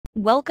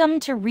Welcome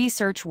to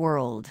Research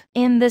World.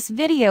 In this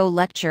video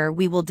lecture,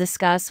 we will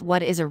discuss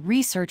what is a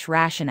research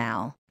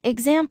rationale.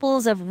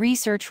 Examples of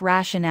research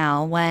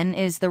rationale. When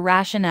is the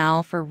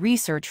rationale for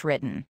research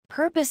written?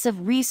 Purpose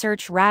of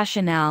research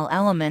rationale.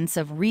 Elements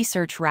of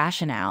research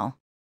rationale.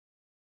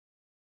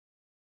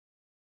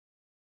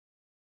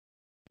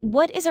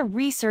 What is a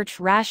research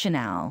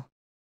rationale?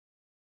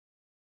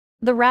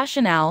 The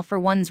rationale for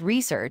one's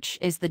research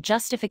is the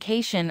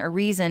justification or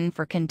reason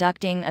for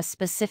conducting a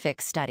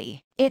specific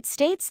study. It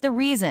states the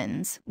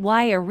reasons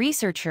why a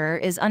researcher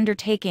is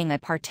undertaking a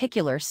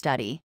particular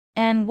study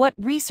and what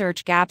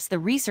research gaps the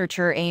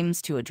researcher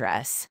aims to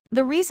address.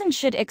 The reason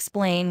should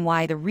explain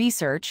why the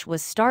research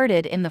was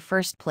started in the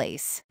first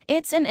place.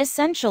 It's an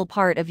essential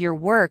part of your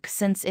work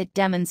since it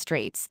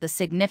demonstrates the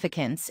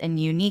significance and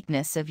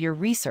uniqueness of your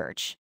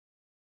research.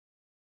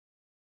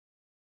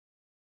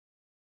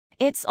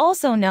 It's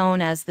also known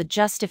as the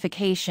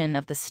justification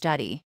of the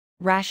study,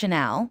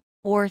 rationale,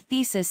 or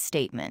thesis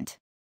statement.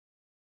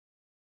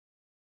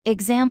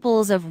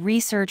 Examples of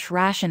research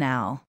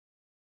rationale.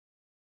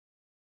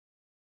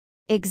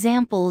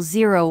 Example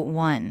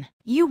 01.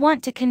 You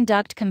want to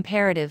conduct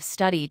comparative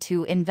study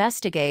to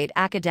investigate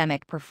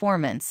academic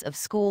performance of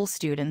school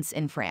students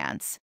in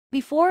France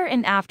before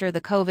and after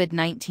the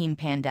COVID-19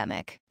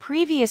 pandemic.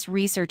 Previous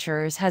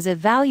researchers has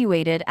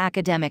evaluated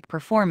academic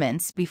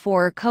performance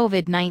before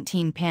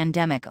COVID-19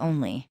 pandemic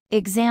only.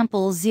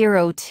 Example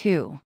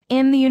 02.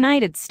 In the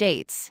United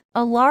States,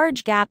 a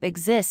large gap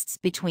exists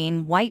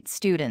between white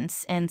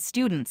students and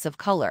students of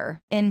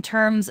color in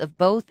terms of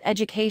both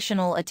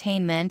educational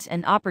attainment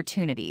and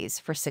opportunities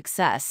for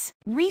success.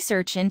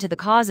 Research into the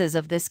causes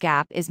of this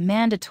gap is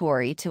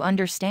mandatory to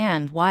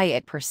understand why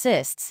it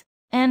persists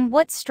and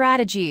what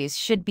strategies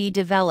should be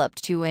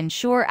developed to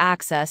ensure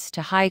access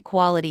to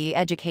high-quality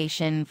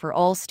education for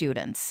all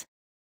students.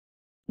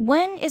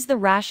 When is the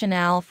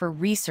rationale for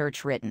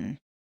research written?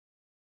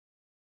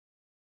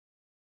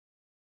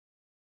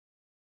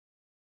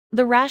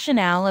 The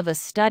rationale of a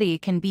study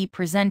can be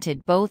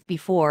presented both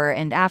before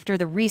and after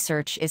the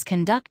research is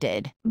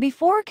conducted.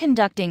 Before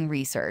conducting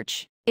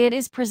research, it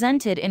is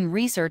presented in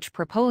research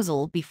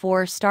proposal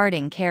before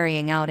starting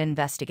carrying out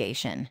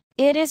investigation.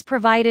 It is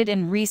provided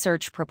in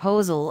research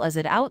proposal as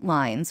it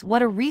outlines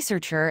what a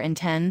researcher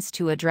intends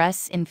to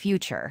address in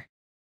future.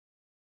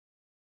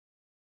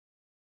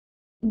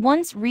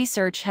 Once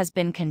research has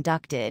been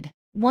conducted,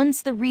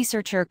 once the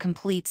researcher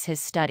completes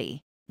his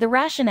study, the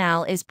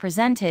rationale is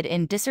presented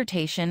in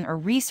dissertation or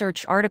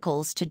research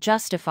articles to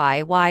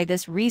justify why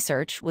this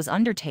research was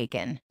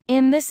undertaken.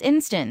 In this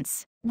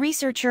instance,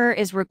 researcher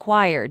is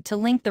required to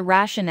link the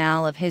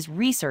rationale of his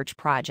research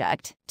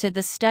project to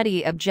the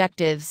study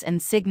objectives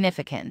and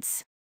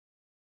significance.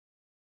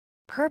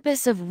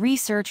 Purpose of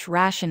research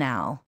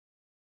rationale.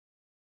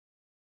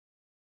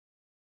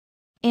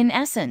 In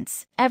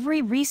essence,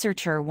 every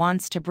researcher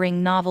wants to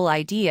bring novel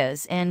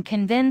ideas and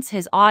convince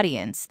his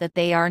audience that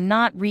they are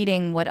not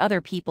reading what other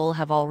people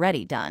have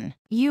already done.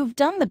 You've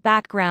done the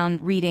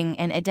background reading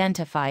and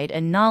identified a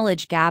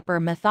knowledge gap or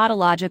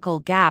methodological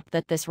gap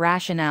that this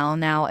rationale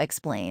now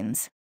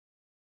explains.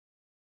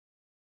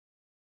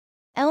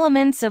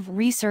 Elements of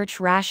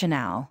research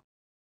rationale.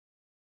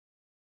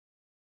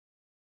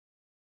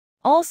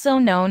 Also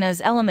known as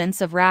elements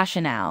of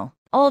rationale.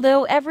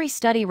 Although every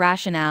study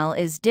rationale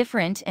is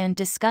different and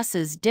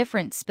discusses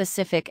different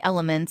specific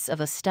elements of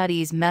a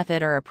study's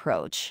method or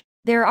approach,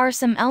 there are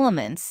some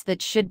elements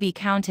that should be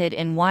counted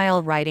in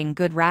while writing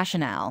good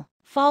rationale.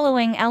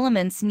 Following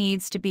elements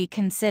needs to be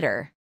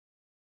considered.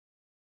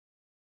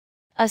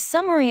 A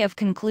summary of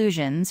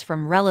conclusions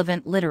from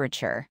relevant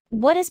literature.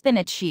 What has been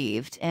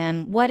achieved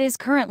and what is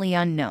currently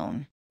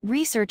unknown.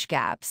 Research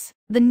gaps.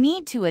 The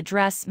need to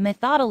address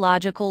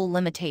methodological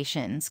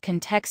limitations,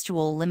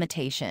 contextual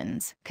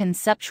limitations,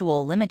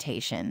 conceptual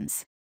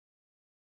limitations,